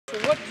So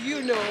what do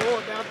you know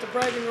about the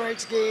Braggin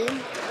Rights game, and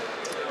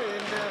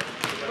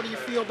what do you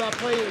feel about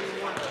playing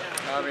in one?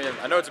 I mean,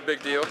 I know it's a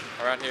big deal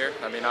around here.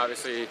 I mean,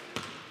 obviously,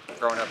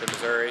 growing up in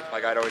Missouri,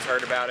 like I'd always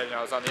heard about it, and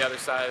I was on the other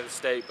side of the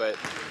state, but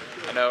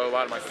I know a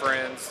lot of my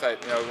friends that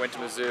went to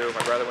Mizzou.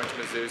 My brother went to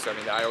Mizzou, so I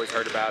mean, I always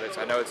heard about it.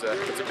 So I know it's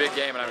a big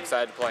game, and I'm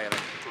excited to play in it.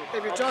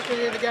 Have you talked to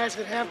any of the guys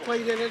that have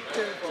played in it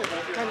to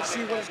kind of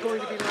see what it's going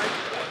to be like?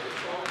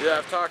 Yeah,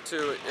 I've talked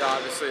to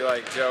obviously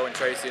like Joe and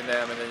Tracy and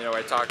them, and then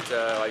I talked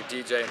to like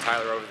DJ and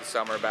Tyler over the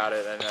summer about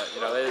it, and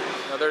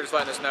they're just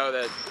letting us know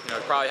that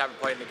probably haven't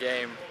played in a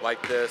game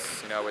like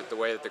this, with the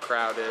way that the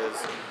crowd is,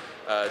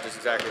 just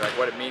exactly like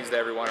what it means to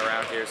everyone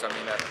around here. So I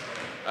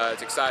mean,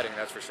 it's exciting,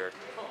 that's for sure.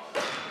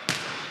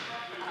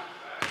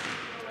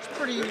 It's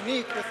pretty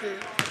unique with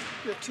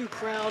the two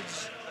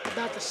crowds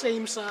about the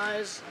same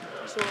size.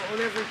 So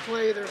on every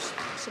play, there's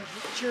some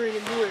cheering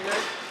and booing,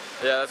 right?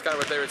 Yeah, that's kind of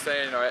what they were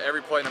saying.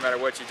 Every play, no matter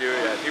what you do,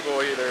 people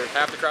will either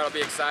half the crowd will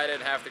be excited,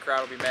 and half the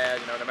crowd will be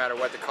mad. No matter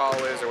what the call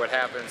is or what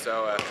happens.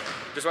 So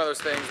just one of those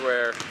things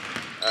where,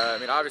 I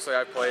mean, obviously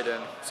I've played in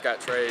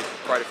Scott Trade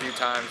quite a few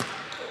times,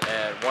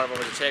 and one of them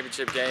was a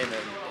championship game.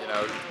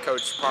 And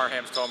Coach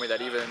Parham's told me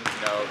that even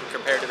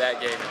compared to that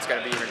game, it's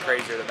going to be even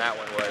crazier than that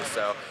one was.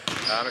 So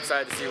I'm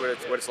excited to see what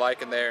it's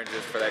like in there, and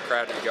just for that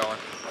crowd to be going.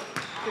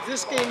 If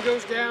this game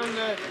goes down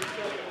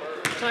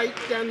tight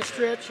down the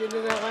stretch into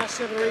that last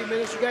 7 or 8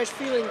 minutes, you guys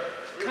feeling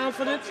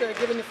confident,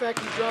 given the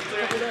fact you dropped a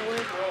couple that way?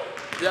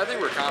 Yeah, I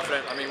think we're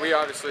confident. I mean, we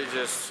obviously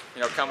just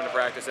come into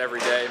practice every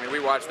day. I mean,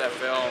 we watch that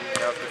film,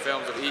 the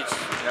films of each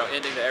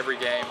ending to every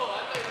game.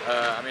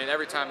 I mean,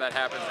 every time that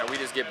happens, we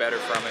just get better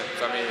from it.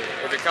 So I mean,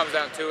 if it comes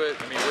down to it,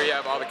 I mean, we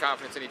have all the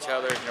confidence in each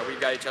other.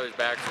 We've got each other's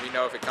backs. So we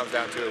know if it comes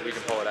down to it, we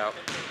can pull it out.